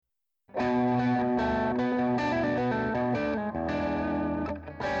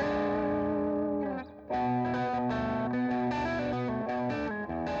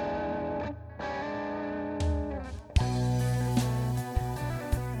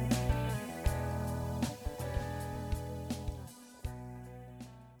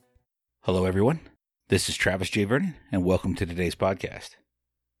Hello, everyone. This is Travis J. Vernon, and welcome to today's podcast.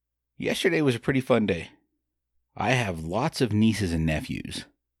 Yesterday was a pretty fun day. I have lots of nieces and nephews,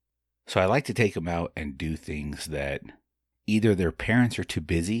 so I like to take them out and do things that either their parents are too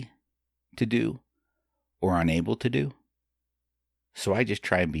busy to do or unable to do. So I just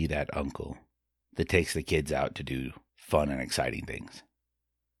try and be that uncle that takes the kids out to do fun and exciting things.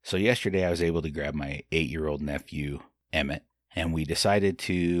 So yesterday I was able to grab my 8-year-old nephew, Emmett, and we decided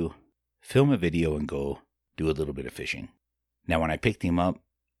to film a video and go do a little bit of fishing. Now, when I picked him up,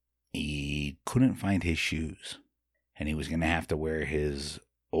 he couldn't find his shoes, and he was going to have to wear his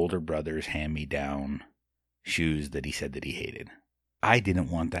older brother's hand-me-down shoes that he said that he hated. I didn't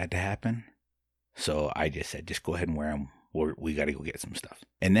want that to happen, so I just said, just go ahead and wear them. We got to go get some stuff.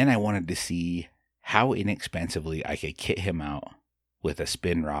 And then I wanted to see how inexpensively I could kit him out with a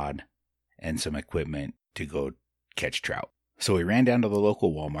spin rod and some equipment to go catch trout. So we ran down to the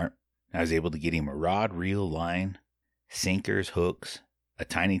local Walmart. I was able to get him a rod, reel, line, sinkers, hooks, a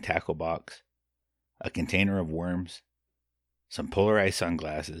tiny tackle box, a container of worms, some polarized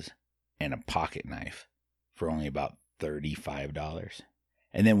sunglasses, and a pocket knife for only about $35.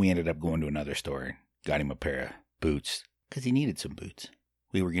 And then we ended up going to another store and got him a pair of boots because he needed some boots.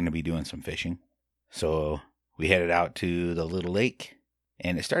 We were going to be doing some fishing. So we headed out to the little lake,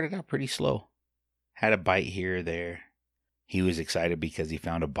 and it started out pretty slow. Had a bite here or there. He was excited because he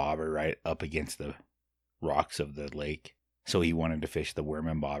found a bobber right up against the rocks of the lake. So he wanted to fish the worm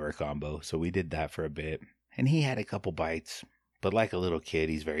and bobber combo. So we did that for a bit. And he had a couple bites. But like a little kid,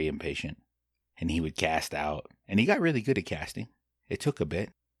 he's very impatient. And he would cast out. And he got really good at casting. It took a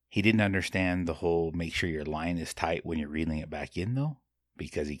bit. He didn't understand the whole make sure your line is tight when you're reeling it back in, though.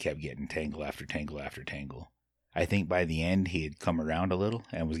 Because he kept getting tangle after tangle after tangle. I think by the end he had come around a little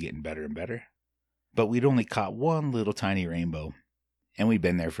and was getting better and better. But we'd only caught one little tiny rainbow, and we'd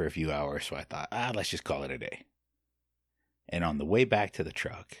been there for a few hours, so I thought, let's just call it a day. And on the way back to the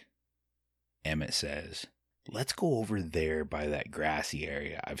truck, Emmett says, let's go over there by that grassy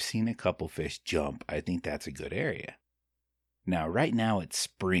area. I've seen a couple fish jump. I think that's a good area. Now, right now it's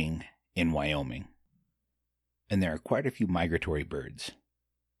spring in Wyoming, and there are quite a few migratory birds.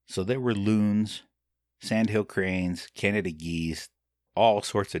 So there were loons, sandhill cranes, Canada geese, all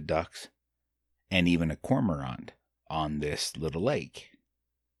sorts of ducks, and even a cormorant on this little lake.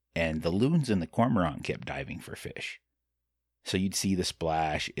 And the loons and the cormorant kept diving for fish. So you'd see the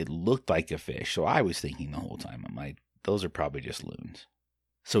splash. It looked like a fish. So I was thinking the whole time, I'm like, those are probably just loons.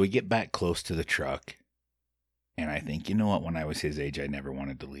 So we get back close to the truck. And I think, you know what? When I was his age, I never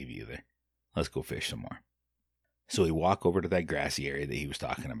wanted to leave either. Let's go fish some more. So we walk over to that grassy area that he was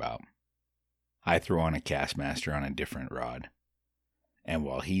talking about. I throw on a Castmaster on a different rod. And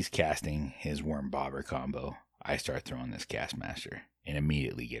while he's casting his worm bobber combo, I start throwing this Castmaster and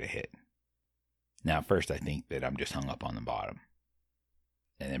immediately get a hit. Now, at first I think that I'm just hung up on the bottom.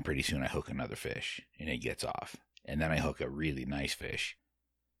 And then pretty soon I hook another fish and it gets off. And then I hook a really nice fish.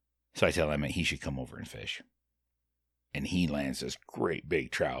 So I tell Emmett he should come over and fish. And he lands this great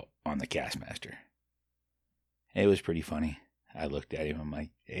big trout on the Castmaster. It was pretty funny. I looked at him. I'm like,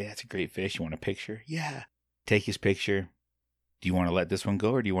 hey, that's a great fish. You want a picture? Yeah. Take his picture. Do you want to let this one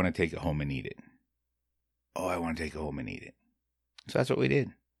go or do you want to take it home and eat it? Oh, I want to take it home and eat it. So that's what we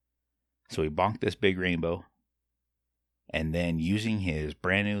did. So we bonked this big rainbow. And then using his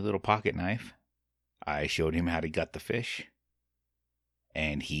brand new little pocket knife, I showed him how to gut the fish.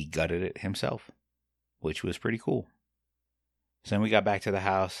 And he gutted it himself, which was pretty cool. So then we got back to the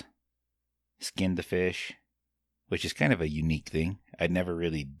house, skinned the fish, which is kind of a unique thing. I'd never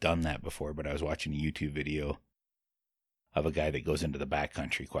really done that before, but I was watching a YouTube video of a guy that goes into the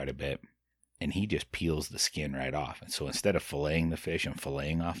backcountry quite a bit, and he just peels the skin right off. And so instead of filleting the fish and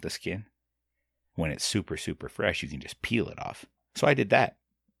filleting off the skin, when it's super, super fresh, you can just peel it off. So I did that.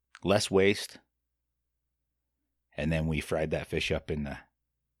 Less waste. And then we fried that fish up in the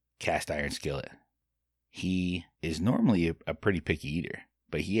cast iron skillet. He is normally a pretty picky eater,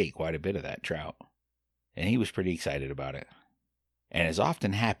 but he ate quite a bit of that trout. And he was pretty excited about it. And as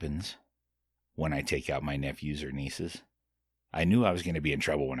often happens when I take out my nephews or nieces, I knew I was going to be in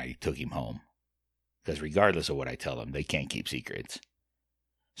trouble when I took him home. Because regardless of what I tell them, they can't keep secrets.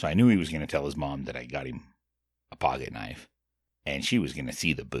 So I knew he was going to tell his mom that I got him a pocket knife. And she was going to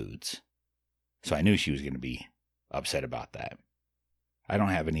see the boots. So I knew she was going to be upset about that. I don't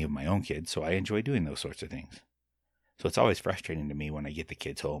have any of my own kids, so I enjoy doing those sorts of things. So it's always frustrating to me when I get the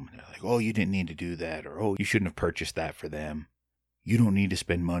kids home. And they're like, oh, you didn't need to do that. Or, oh, you shouldn't have purchased that for them. You don't need to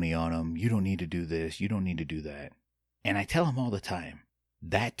spend money on them. You don't need to do this. You don't need to do that. And I tell them all the time,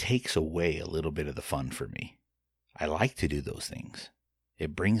 that takes away a little bit of the fun for me. I like to do those things.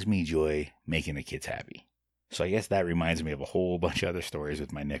 It brings me joy making the kids happy. So I guess that reminds me of a whole bunch of other stories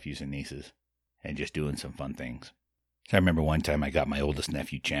with my nephews and nieces and just doing some fun things. I remember one time I got my oldest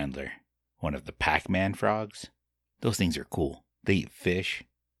nephew, Chandler, one of the Pac-Man frogs. Those things are cool. They eat fish.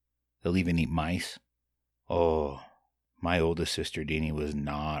 They'll even eat mice. Oh, my oldest sister, Deanie, was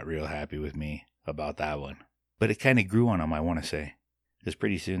not real happy with me about that one. But it kind of grew on him, I want to say. Because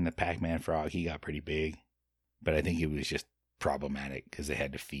pretty soon the Pac-Man frog, he got pretty big. But I think it was just problematic because they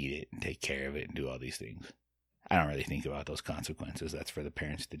had to feed it and take care of it and do all these things. I don't really think about those consequences. That's for the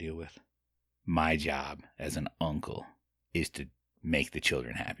parents to deal with. My job as an uncle is to make the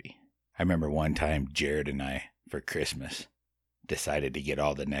children happy. I remember one time Jared and I, for Christmas, decided to get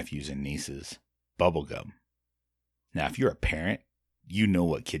all the nephews and nieces bubblegum. Now, if you're a parent, you know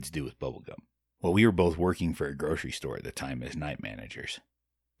what kids do with bubblegum. Well, we were both working for a grocery store at the time as night managers.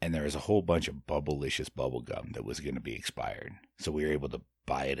 And there was a whole bunch of Bubblicious bubblegum that was going to be expired. So we were able to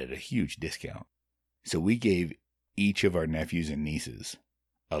buy it at a huge discount. So we gave each of our nephews and nieces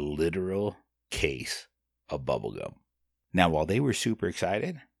a literal case of bubblegum. Now, while they were super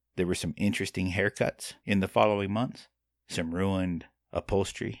excited, there were some interesting haircuts in the following months. Some ruined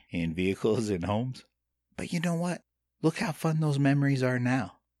upholstery in vehicles and homes. But you know what? Look how fun those memories are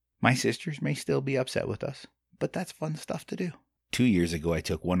now. My sisters may still be upset with us, but that's fun stuff to do. 2 years ago, I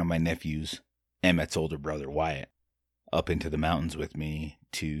took one of my nephews, Emmett's older brother, Wyatt, up into the mountains with me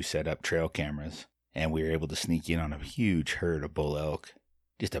to set up trail cameras, and we were able to sneak in on a huge herd of bull elk,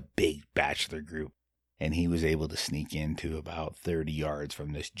 just a big bachelor group, and he was able to sneak into about 30 yards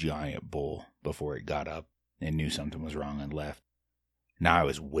from this giant bull before it got up and knew something was wrong and left. Now I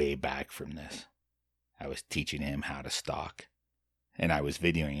was way back from this. I was teaching him how to stalk, and I was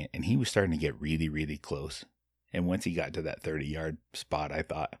videoing it, and he was starting to get really, really close. And once he got to that 30-yard spot, I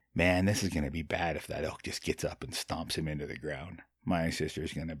thought, man, this is going to be bad if that elk just gets up and stomps him into the ground. My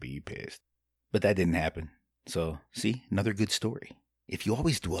sister's going to be pissed. But that didn't happen. So, see, another good story. If you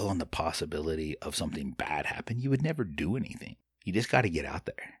always dwell on the possibility of something bad happen, you would never do anything. You just got to get out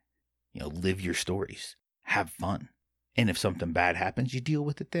there. Live your stories. Have fun. And if something bad happens, you deal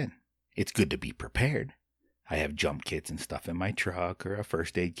with it then. It's good to be prepared. I have jump kits and stuff in my truck or a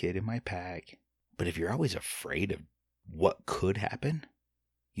first aid kit in my pack. But if you're always afraid of what could happen,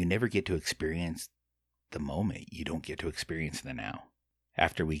 you never get to experience the moment. You don't get to experience the now.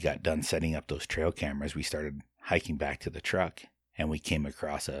 After we got done setting up those trail cameras, we started hiking back to the truck, and we came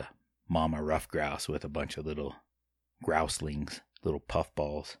across a mama rough grouse with a bunch of little grouselings, little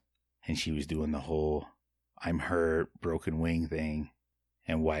puffballs, and she was doing the whole I'm hurt, broken wing thing,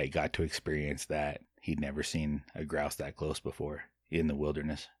 and Wyatt got to experience that. He'd never seen a grouse that close before in the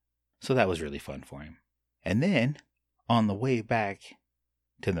wilderness. So that was really fun for him. And then, on the way back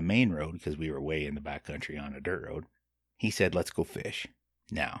to the main road, because we were way in the backcountry on a dirt road, he said, let's go fish.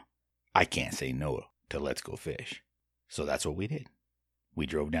 Now, I can't say no to let's go fish. So that's what we did. We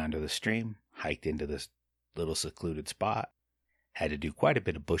drove down to the stream, hiked into this little secluded spot, had to do quite a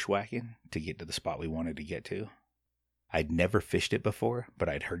bit of bushwhacking to get to the spot we wanted to get to. I'd never fished it before, but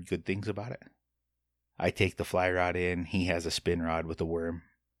I'd heard good things about it. I take the fly rod in, he has a spin rod with a worm,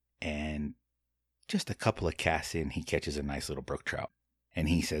 and just a couple of casts in, he catches a nice little brook trout. And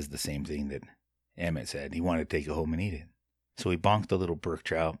he says the same thing that Emmett said. He wanted to take it home and eat it. So he bonked the little brook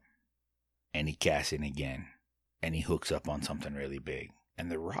trout, and he casts in again, and he hooks up on something really big.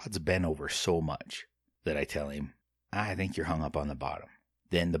 And the rod's bent over so much that I tell him, I think you're hung up on the bottom.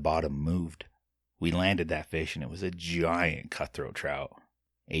 Then the bottom moved. We landed that fish, and it was a giant cutthroat trout,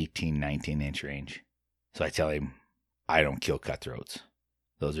 18, 19-inch range. So I tell him, I don't kill cutthroats.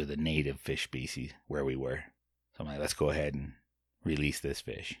 Those are the native fish species where we were. So I'm like, let's go ahead and release this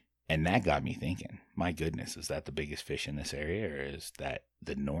fish. And that got me thinking, my goodness, is that the biggest fish in this area, or is that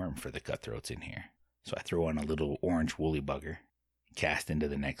the norm for the cutthroats in here? So I throw on a little orange woolly bugger, cast into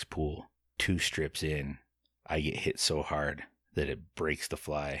the next pool. 2 strips in, I get hit so hard that it breaks the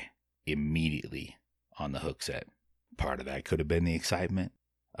fly immediately on the hook set. Part of that could have been the excitement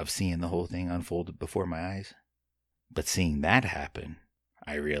of seeing the whole thing unfolded before my eyes. But seeing that happen,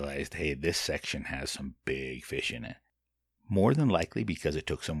 I realized, hey, this section has some big fish in it. More than likely because it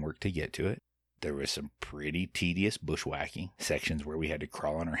took some work to get to it. There was some pretty tedious bushwhacking, sections where we had to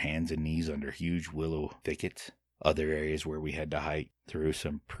crawl on our hands and knees under huge willow thickets, other areas where we had to hike through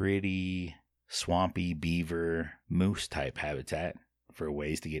some pretty swampy beaver, moose type habitat for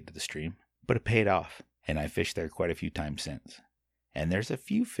ways to get to the stream. But it paid off, and I fished there quite a few times since. And there's a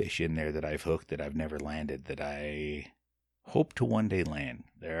few fish in there that I've hooked that I've never landed that I hope to one day land.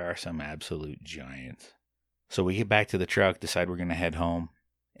 There are some absolute giants. So we get back to the truck, decide we're going to head home,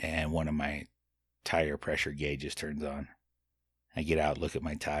 and one of my tire pressure gauges turns on. I get out, look at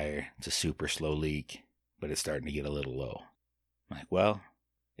my tire. It's a super slow leak, but it's starting to get a little low. I'm like, well,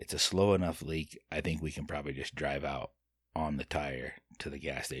 it's a slow enough leak. I think we can probably just drive out on the tire to the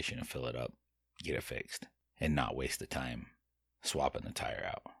gas station and fill it up, get it fixed, and not waste the time swapping the tire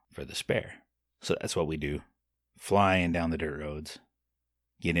out for the spare. So that's what we do. Flying down the dirt roads,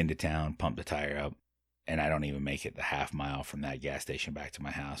 get into town, pump the tire up, and I don't even make it the half mile from that gas station back to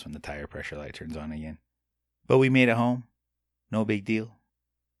my house when the tire pressure light turns on again. But we made it home. No big deal.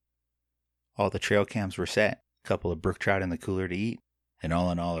 All the trail cams were set, a couple of brook trout in the cooler to eat, and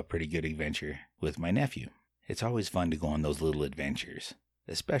all in all, a pretty good adventure with my nephew. It's always fun to go on those little adventures,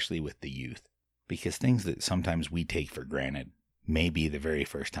 especially with the youth, because things that sometimes we take for granted may be the very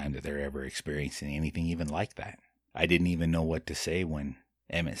first time that they're ever experiencing anything even like that. I didn't even know what to say when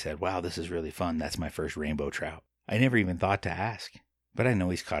Emmett said, wow, this is really fun. That's my first rainbow trout. I never even thought to ask, but I know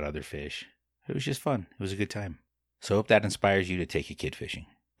he's caught other fish. It was just fun. It was a good time. So I hope that inspires you to take a kid fishing.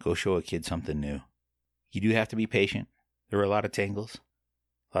 Go show a kid something new. You do have to be patient. There were a lot of tangles,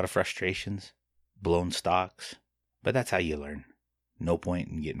 a lot of frustrations, blown stalks, but that's how you learn. No point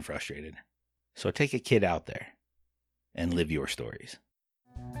in getting frustrated. So take a kid out there and live your stories.